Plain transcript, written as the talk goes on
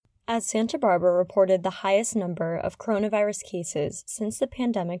As Santa Barbara reported the highest number of coronavirus cases since the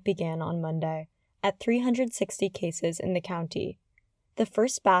pandemic began on Monday, at 360 cases in the county, the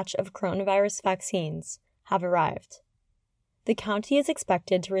first batch of coronavirus vaccines have arrived. The county is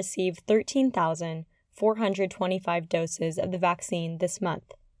expected to receive 13,425 doses of the vaccine this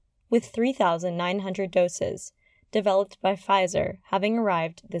month, with 3,900 doses developed by Pfizer having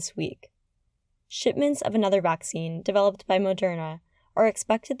arrived this week. Shipments of another vaccine developed by Moderna are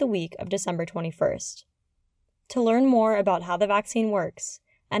expected the week of December 21st. To learn more about how the vaccine works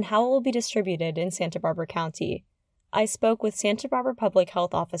and how it will be distributed in Santa Barbara County, I spoke with Santa Barbara Public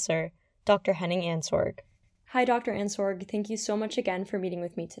Health Officer Dr. Henning Ansorg. Hi, Dr. Ansorg. Thank you so much again for meeting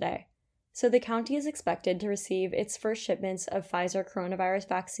with me today. So the county is expected to receive its first shipments of Pfizer coronavirus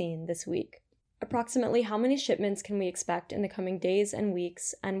vaccine this week. Approximately how many shipments can we expect in the coming days and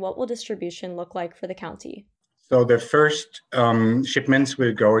weeks, and what will distribution look like for the county? So the first shipments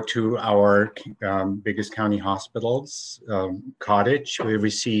will go to our biggest county hospitals. Cottage will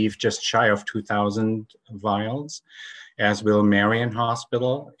receive just shy of 2,000 vials, as will Marion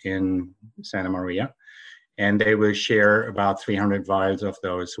Hospital in Santa Maria. And they will share about 300 vials of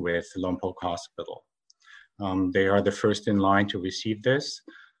those with Lompoc Hospital. They are the first in line to receive this.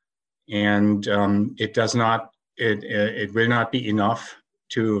 And it will not be enough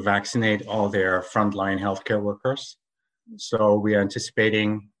to vaccinate all their frontline healthcare workers. So we are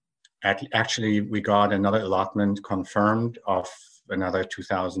anticipating, actually we got another allotment confirmed of another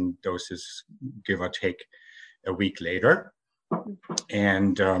 2,000 doses, give or take a week later.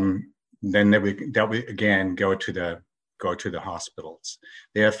 And then that will again go to the hospitals.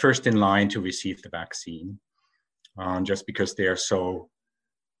 They are first in line to receive the vaccine, just because they are so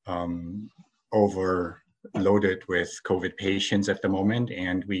overloaded with COVID patients at the moment,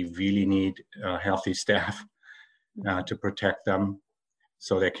 and we really need healthy staff to protect them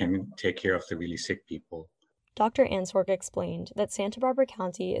so they can take care of the really sick people. Dr. Ansorg explained that Santa Barbara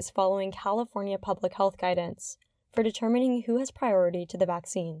County is following California public health guidance for determining who has priority to the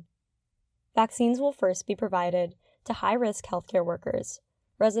vaccine. Vaccines will first be provided to high-risk healthcare workers,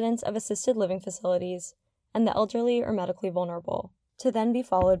 residents of assisted living facilities, and the elderly or medically vulnerable, to then be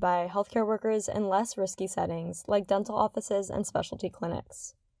followed by healthcare workers in less risky settings like dental offices and specialty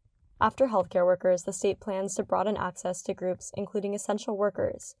clinics. After healthcare workers, the state plans to broaden access to groups including essential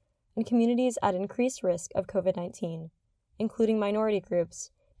workers and communities at increased risk of COVID-19, including minority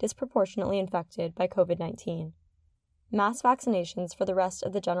groups disproportionately infected by COVID-19. Mass vaccinations for the rest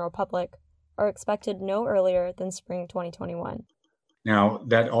of the general public are expected no earlier than spring 2021. Now,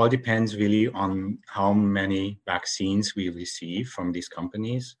 that all depends really on how many vaccines we receive from these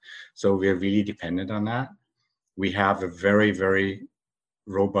companies. So we're really dependent on that. We have a very, very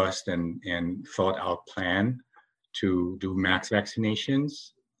robust and thought out plan to do max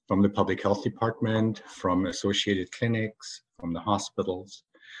vaccinations from the public health department, from associated clinics, from the hospitals.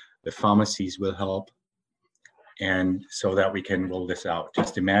 The pharmacies will help. And so that we can roll this out.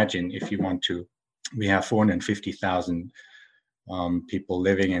 Just imagine if you want to, we have 450,000 people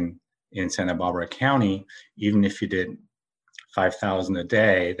living in Santa Barbara County. Even if you did 5,000 a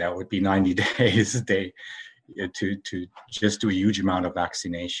day, that would be 90 days a day to just do a huge amount of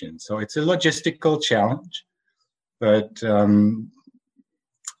vaccination. So it's a logistical challenge, but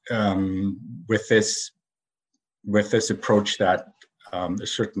with this approach that a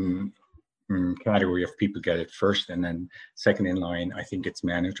certain category of people get it first and then second in line, I think it's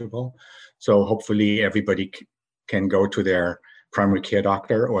manageable. So hopefully everybody can go to their primary care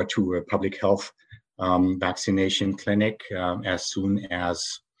doctor or to a public health vaccination clinic as soon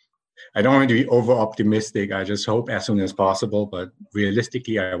as, I don't want to be over optimistic, I just hope as soon as possible, but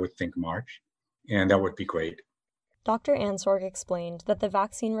realistically I would think March, and that would be great. Dr. Ansorg explained that the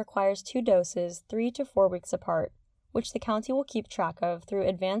vaccine requires 2 doses 3 to 4 weeks apart, which the county will keep track of through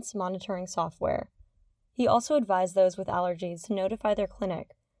advanced monitoring software. He also advised those with allergies to notify their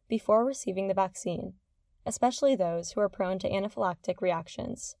clinic before receiving the vaccine, especially those who are prone to anaphylactic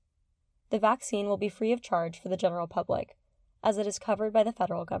reactions. The vaccine will be free of charge for the general public, as it is covered by the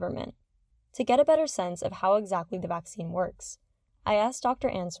federal government. To get a better sense of how exactly the vaccine works, I asked Dr.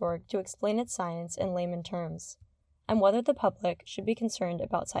 Ansorg to explain its science in layman terms, and whether the public should be concerned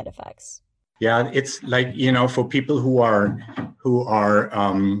about side effects. Yeah, it's like, for people who are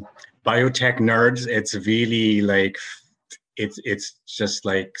biotech nerds, it's really like, it's just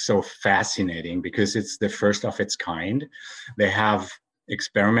like so fascinating because it's the first of its kind. They have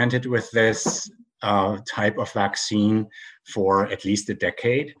experimented with this type of vaccine for at least a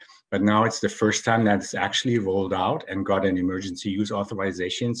decade, but now it's the first time that it's actually rolled out and got an emergency use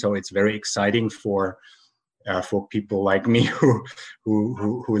authorization. So it's very exciting for for people like me who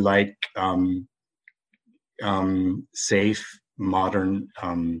like safe, modern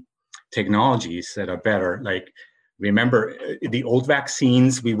technologies that are better. Like, remember the old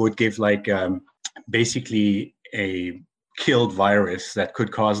vaccines, we would give like basically a killed virus that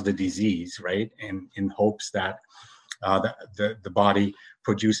could cause the disease, right? And in hopes that the body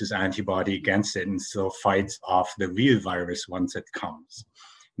produces antibody against it and so fights off the real virus once it comes.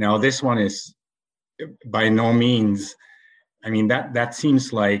 Now, this one is by no means, I mean, that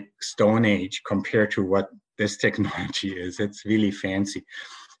seems like Stone Age compared to what this technology is. It's really fancy.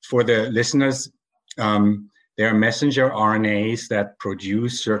 For the listeners, there are messenger RNAs that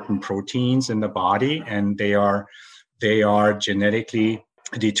produce certain proteins in the body, and they are genetically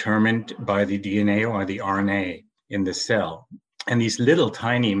determined by the DNA or the RNA in the cell. And these little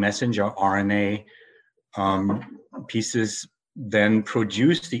tiny messenger RNA pieces then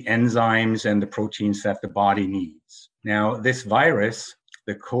produce the enzymes and the proteins that the body needs. Now, this virus,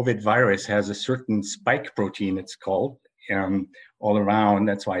 the COVID virus, has a certain spike protein, it's called, all around.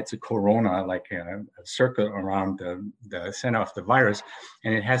 That's why it's a corona, like a circle around the center of the virus.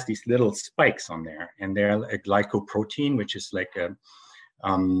 And it has these little spikes on there. And they're a glycoprotein, which is like a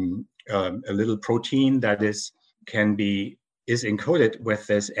little protein that is encoded with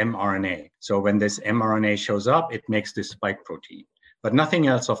this mRNA. So when this mRNA shows up, it makes this spike protein, but nothing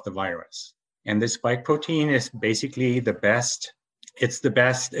else of the virus. And this spike protein is basically the best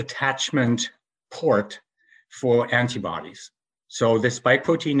attachment port for antibodies. So the spike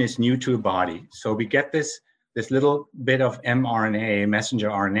protein is new to the body. So we get this little bit of mRNA, messenger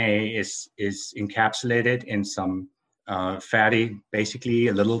RNA is encapsulated in some fatty, basically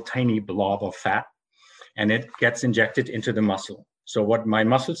a little tiny blob of fat, and it gets injected into the muscle. So what my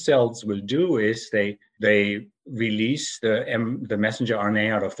muscle cells will do is they release the messenger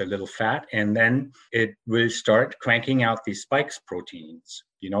RNA out of the little fat, and then it will start cranking out these spikes proteins,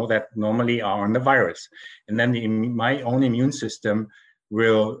 that normally are on the virus. And then my own immune system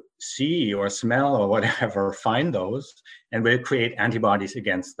will see or smell or whatever, find those, and will create antibodies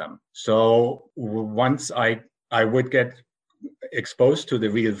against them. So once I would get exposed to the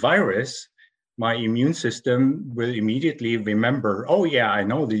real virus, my immune system will immediately remember, oh yeah, I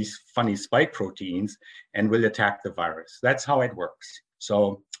know these funny spike proteins, and will attack the virus. That's how it works.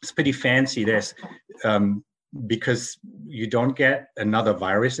 So it's pretty fancy, this, because you don't get another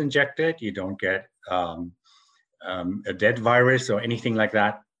virus injected, you don't get a dead virus or anything like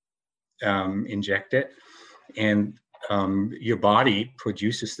that injected, and your body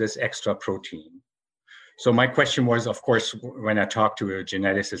produces this extra protein. So my question was, of course, when I talked to a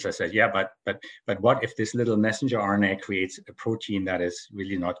geneticist, I said, yeah, but what if this little messenger RNA creates a protein that is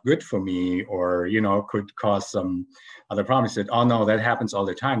really not good for me, or, could cause some other problems? He said, oh no, that happens all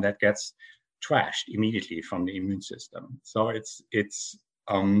the time. That gets trashed immediately from the immune system. So it's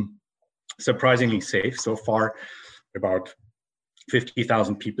surprisingly safe. So far, about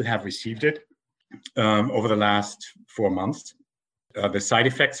 50,000 people have received it over the last 4 months. The side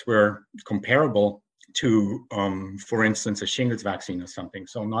effects were comparable to, for instance, a shingles vaccine or something.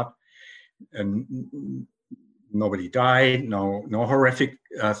 So nobody died, no horrific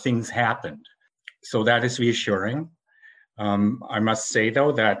things happened. So that is reassuring. I must say,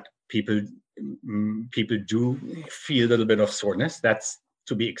 though, that people do feel a little bit of soreness. That's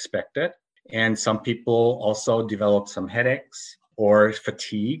to be expected. And some people also develop some headaches or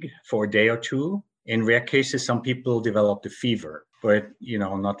fatigue for a day or two. In rare cases, some people developed a fever, but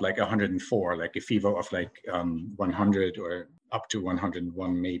not like 104, like a fever of like 100 or up to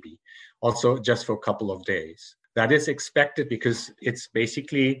 101 maybe. Also just for a couple of days. That is expected because it's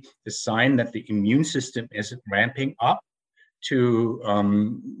basically a sign that the immune system is ramping up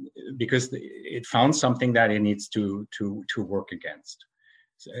because it found something that it needs to work against.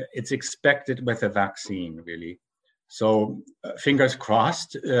 So it's expected with a vaccine, really. So fingers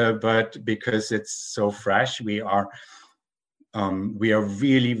crossed, but because it's so fresh, we are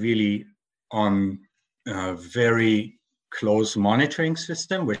really, really on a very close monitoring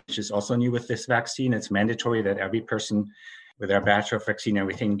system, which is also new with this vaccine. It's mandatory that every person with their batch of vaccine,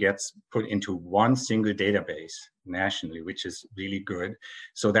 everything gets put into one single database nationally, which is really good,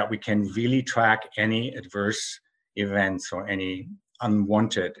 so that we can really track any adverse events or any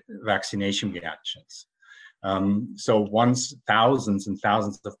unwanted vaccination reactions. So once thousands and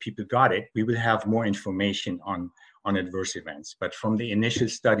thousands of people got it, we will have more information on adverse events. But from the initial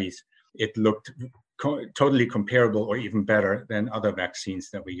studies, it looked totally comparable or even better than other vaccines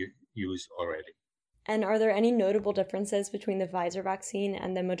that we use already. And are there any notable differences between the Pfizer vaccine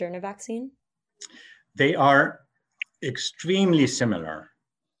and the Moderna vaccine? They are extremely similar.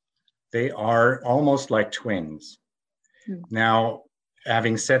 They are almost like twins. Now,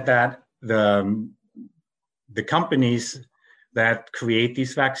 having said that, the companies that create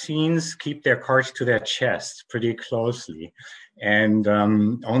these vaccines keep their cards to their chest pretty closely. And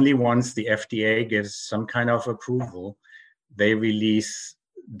only once the FDA gives some kind of approval, they release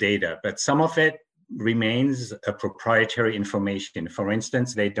data. But some of it remains a proprietary information. For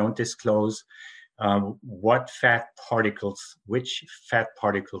instance, they don't disclose which fat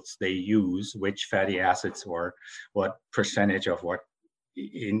particles they use, which fatty acids, or what percentage of what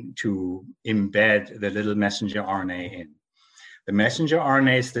to embed the little messenger RNA in. The messenger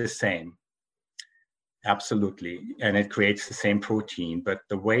RNA is the same, absolutely, and it creates the same protein, but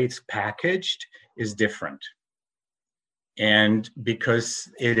the way it's packaged is different. And because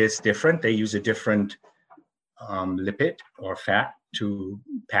it is different, they use a different lipid or fat to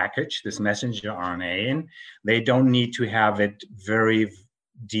package this messenger RNA in. They don't need to have it very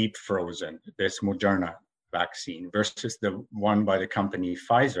deep frozen, this Moderna vaccine, versus the one by the company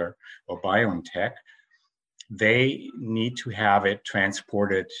Pfizer or BioNTech. They need to have it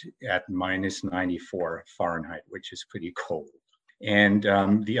transported at minus 94 Fahrenheit, which is pretty cold. And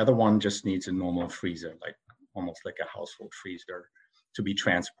the other one just needs a normal freezer, like almost like a household freezer, to be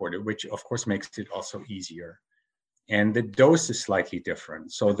transported, which of course makes it also easier. And the dose is slightly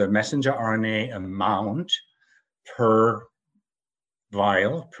different. So the messenger RNA amount per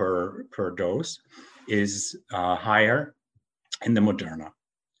vial, per dose, is higher in the Moderna.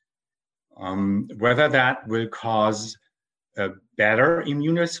 Whether that will cause a better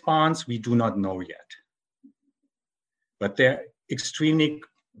immune response, we do not know yet. But they're extremely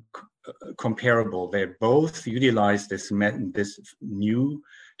comparable. They both utilize this new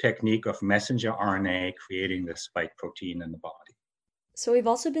technique of messenger RNA creating the spike protein in the body. So we've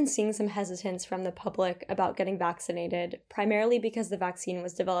also been seeing some hesitance from the public about getting vaccinated, primarily because the vaccine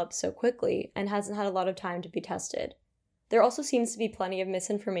was developed so quickly and hasn't had a lot of time to be tested. There also seems to be plenty of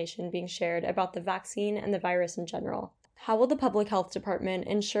misinformation being shared about the vaccine and the virus in general. How will the Public Health Department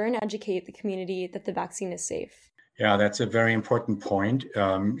ensure and educate the community that the vaccine is safe? Yeah, that's a very important point.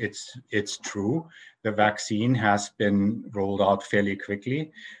 It's true. The vaccine has been rolled out fairly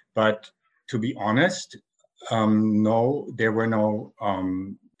quickly, but to be honest, it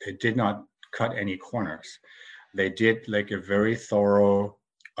did not cut any corners. They did like a very thorough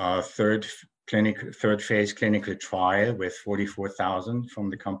third phase clinical trial with 44,000 from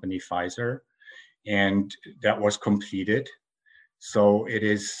the company Pfizer, and that was completed. So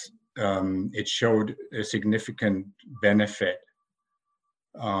it showed a significant benefit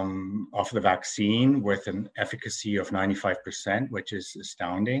of the vaccine with an efficacy of 95%, which is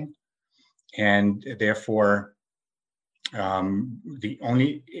astounding. And therefore,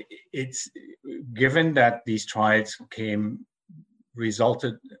 it's given that these trials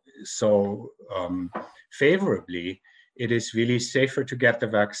resulted so favorably, it is really safer to get the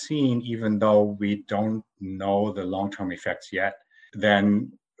vaccine, even though we don't know the long-term effects yet,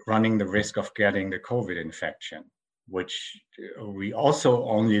 than running the risk of getting the COVID infection, which we also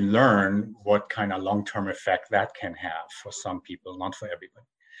only learn what kind of long-term effect that can have for some people, not for everybody.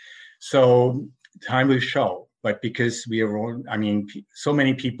 So time will show, but because so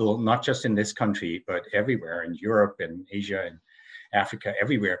many people, not just in this country, but everywhere in Europe and Asia and Africa,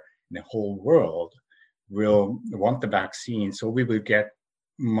 everywhere in the whole world will want the vaccine. So we will get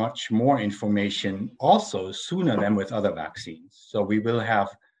much more information also sooner than with other vaccines. So we will have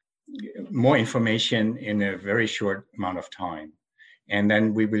more information in a very short amount of time. And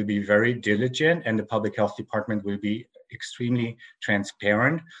then we will be very diligent, and the Public Health Department will be extremely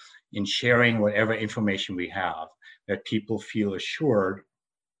transparent in sharing whatever information we have, that people feel assured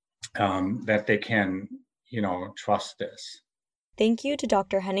that they can, trust this. Thank you to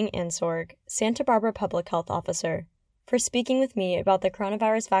Dr. Henning Ansorge, Santa Barbara Public Health Officer, for speaking with me about the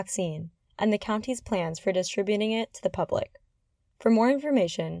coronavirus vaccine and the county's plans for distributing it to the public. For more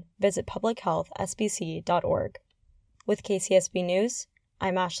information, visit publichealthsbc.org. With KCSB News,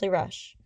 I'm Ashley Rush.